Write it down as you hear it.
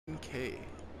10K.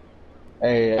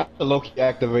 Hey, I low-key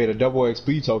activate a double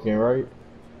XP token, right?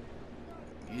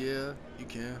 Yeah, you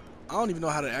can. I don't even know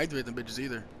how to activate them bitches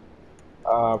either.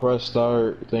 Press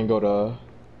start, then go to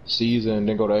season,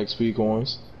 then go to XP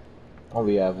coins. I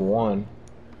only have one.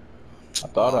 I Oh,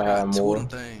 thought I I had got two of more. them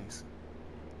things.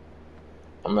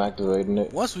 I'm activating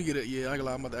it. Once we get it, yeah, I'm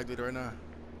about to activate it right now.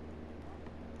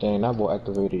 Dang, that boy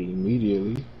activated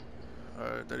immediately.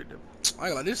 Alright, 30. I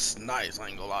ain't like this is nice, I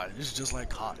ain't gonna lie. This is just like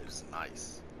COD, it's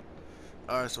nice.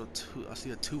 Alright, so I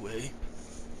see a two-way.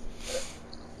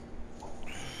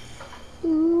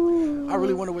 I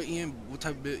really wonder what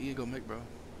type of build Ian gonna make, bro.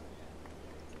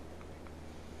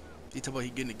 He talking about he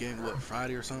getting the game what,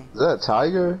 Friday or something? Is that a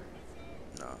tiger?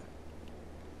 Nah.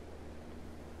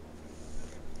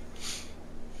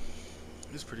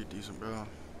 It's pretty decent, bro.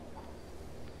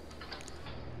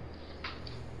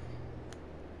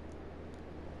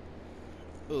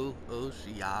 Oh,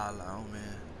 she all on,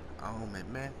 man. On me,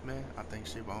 man. I think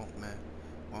she won't, man.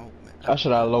 Won't, man. I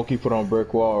should have low-key put on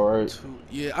brick wall, right?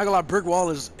 Yeah, I got like Brick Wall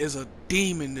is a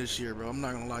demon this year, bro. I'm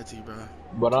not gonna lie to you, bro.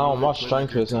 But I don't, my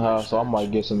strength isn't high, so I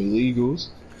might get some illegals.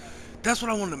 That's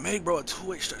what I wanted to make, bro. A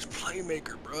two-way stretch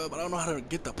playmaker, bro. But I don't know how to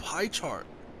get the pie chart.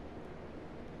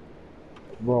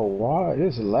 Bro, why?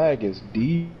 This lag is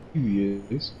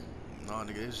devious. No,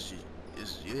 nigga,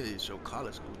 it's your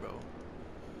college school, bro.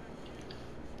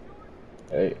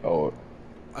 Hey, oh.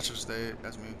 I should have stayed.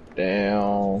 That's me.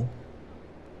 Damn.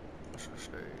 I should have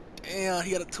stayed. Damn,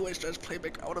 he had a two-way stretch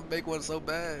playmaker. I would have made one so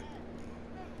bad.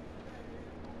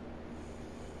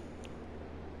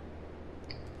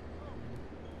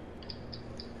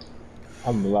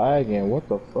 I'm lagging. What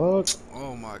the fuck?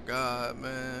 Oh my god,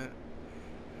 man.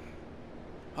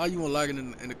 How you want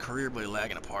lagging in the career, but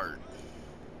lagging apart?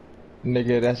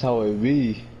 Nigga, that's how it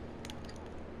be.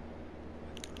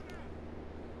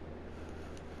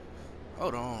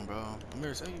 Hold on, bro. I'm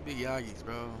here saying you big Yagis,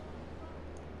 bro.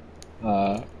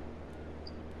 Alright,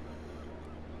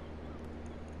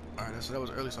 so that was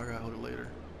early, so I gotta hold it later.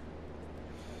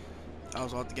 I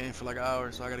was off the game for like an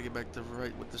hour, so I gotta get back to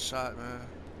right with the shot, man.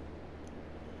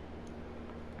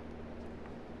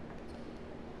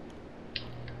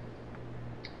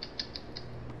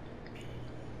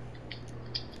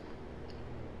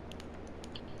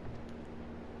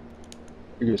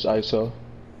 You just ISO.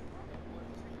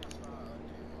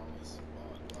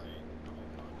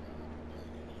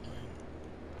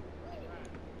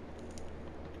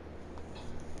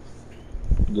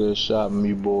 Good shot,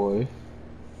 me boy.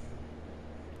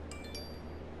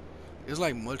 It's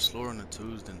like much slower on the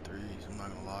twos than threes, I'm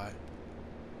not gonna lie.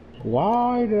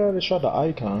 Why did I just shot the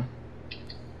icon?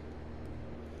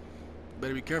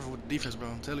 Better be careful with the defense, bro.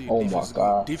 I'm telling you, Oh my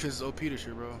god. defense is OP this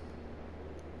year, bro.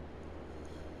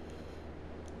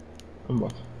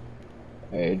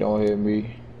 Hey, don't hit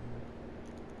me.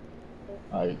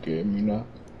 Are you kidding me now?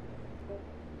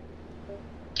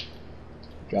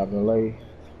 Dropping late.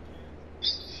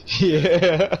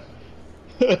 Yeah.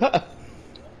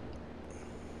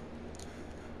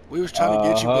 We was trying to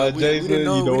get you, but we didn't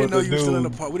know you were still in the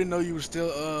park. We didn't know you were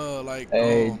still like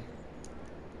hey.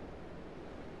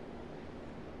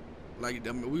 like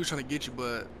I mean, we was trying to get you,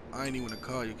 but I ain't even gonna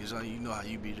call you because you know how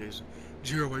you be, Jason.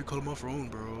 JR, why you calling my phone,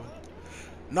 bro?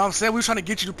 No, I'm saying we was trying to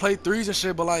get you to play threes and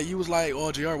shit, but like you was like,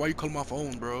 oh JR, why you calling my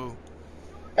phone, bro?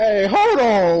 Hey, hold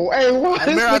on. Hey, why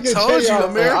Amir, I told you,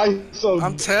 Amir.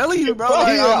 I'm telling you, bro.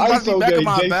 Like, I'm about to be back in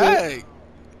my bag.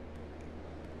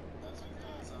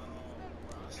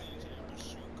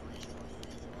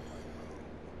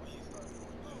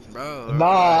 Bro,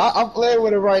 nah, I'm playing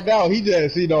with it right now. He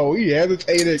just, he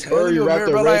hesitated. Curry wrapped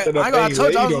the rest of the thing.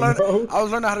 I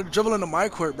was learning how to dribble in the my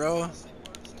court, bro.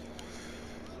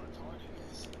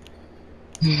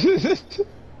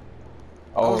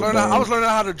 I was learning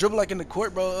how to dribble like in the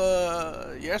court,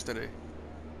 bro. Yesterday.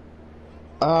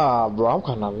 Bro, I'm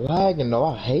kind of lagging though.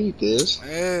 I hate this.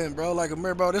 Man, bro, like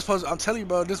Amir, bro. I'm telling you,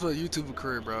 bro. This was a YouTube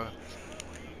career, bro.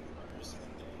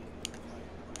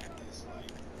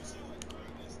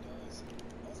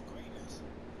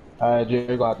 Alright,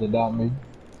 Jerry, gonna have to doubt me.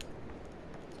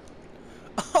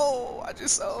 Oh, I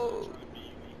just sold.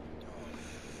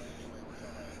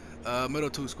 Middle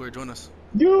 2 square, join us.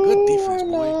 Good defense,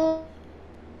 boy.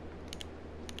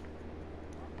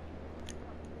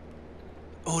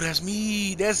 Oh, that's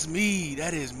me.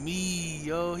 That is me,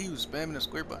 yo. He was spamming the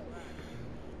square button.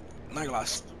 Not gonna lie.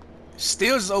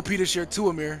 Steals is OP this year too,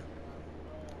 Amir.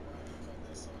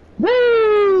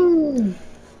 Woo!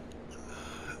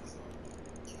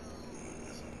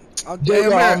 I'm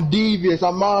devious.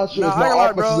 I'm monstrous. Nah, my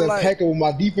offense bro, is impeccable.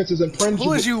 My defense is impregnable.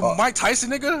 Who is you, Mike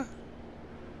Tyson, nigga?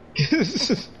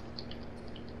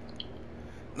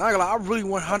 Not gonna lie,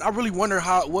 I really wonder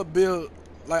what build,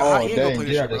 like how Oh he ain't gonna dang, play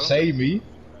this JR shit, just bro. saved me.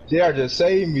 JR just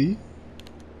saved me.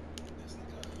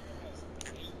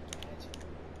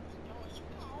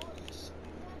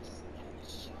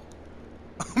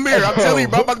 Amir, I'm telling you,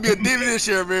 bro, I'm about to be a diva this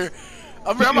year, Amir.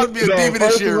 Amir, I'm about to be a No, diva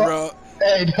this first of year, all, bro.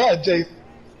 hey, no, Jason,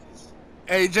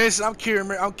 Hey, Jason, I'm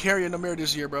carrying Amir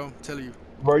this year, bro. I'm telling you.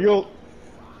 bro,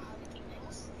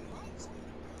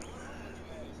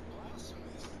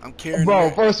 I'm carrying bro.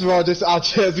 Amir. First of all, just I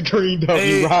just greened up.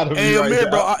 You riding me Hey, right Amir,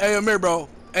 bro. now. Hey, Amir, bro.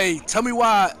 Hey, tell me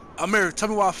why, Amir. Tell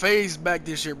me why FaZe back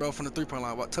this year, bro, from the 3-point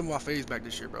line. Tell me why FaZe back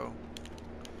this year, bro.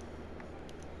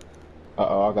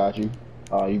 I got you.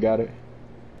 You got it.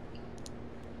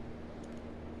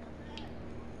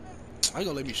 I ain't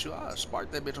gonna let me shoot. I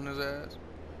sparked that bitch on his ass.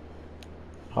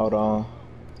 Hold on,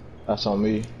 that's on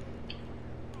me.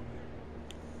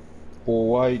 Full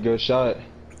white, good shot.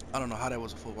 I don't know how that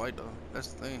was a full white though. That's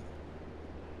the thing.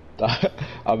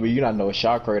 I mean, you not know a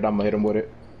shot crate. I'm gonna hit him with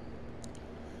it.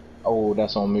 Oh,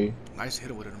 that's on me. Nice hit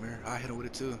him with it, Amir. I hit him with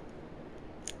it too.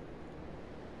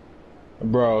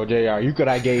 Bro, JR, you could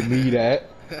have gave me that.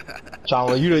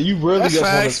 Chandler, you really That's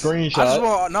just want a facts. I just screenshot.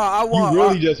 want I You want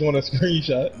really just want a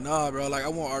screenshot. nah, bro. Like I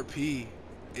want RP,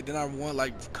 and then I want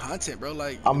like content, bro.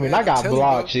 Like I mean, man, I I'm got telling you,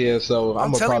 bro. blocks here, so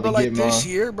I'm I'm gonna telling you, bro. probably get Like this mine.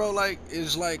 year, bro. Like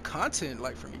is like content,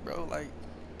 like for me, bro. Like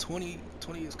 20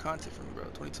 is content for me, bro.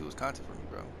 22 is content for me,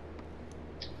 bro.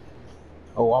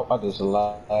 Oh, I just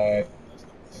lied.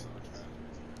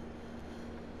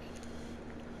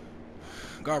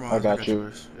 Guard I mine. I got got you.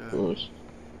 yours. Yeah.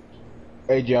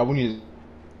 Hey, JR, we need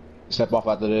to step off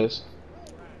after this.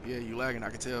 Yeah, you lagging. I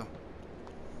can tell.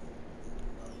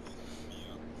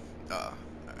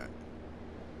 Alright.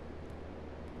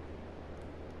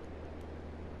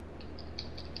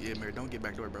 Yeah, Mary, don't get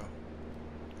back door, bro.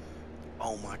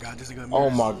 Oh my God, this nigga Amir Oh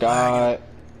is my lagging. god.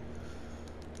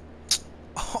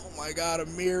 Oh my God,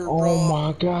 Amir, Oh bro.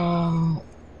 my god.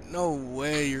 No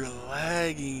way, you're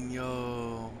lagging,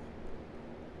 yo.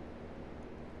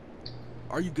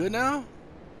 Are you good now?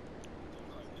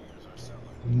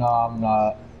 No, I'm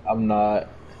not. I'm not.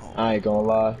 Oh I ain't gonna my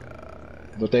lie. God.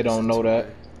 But they It's a don't know that.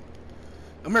 two-way.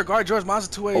 Amir, guard George. Mine's a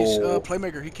two-way Oh,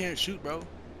 playmaker. He can't shoot, bro.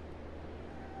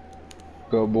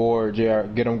 good board, JR.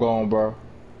 Get him going, bro.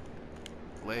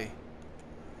 Way.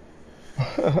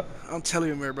 I'm telling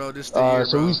you, Amir, bro. This the year,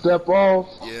 So we bro. step off.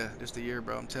 Yeah, this the year,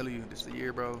 bro. I'm telling you, this the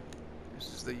year, bro.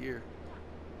 This is the year.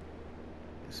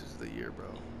 This is the year, bro.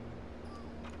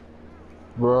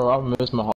 Bro, I miss my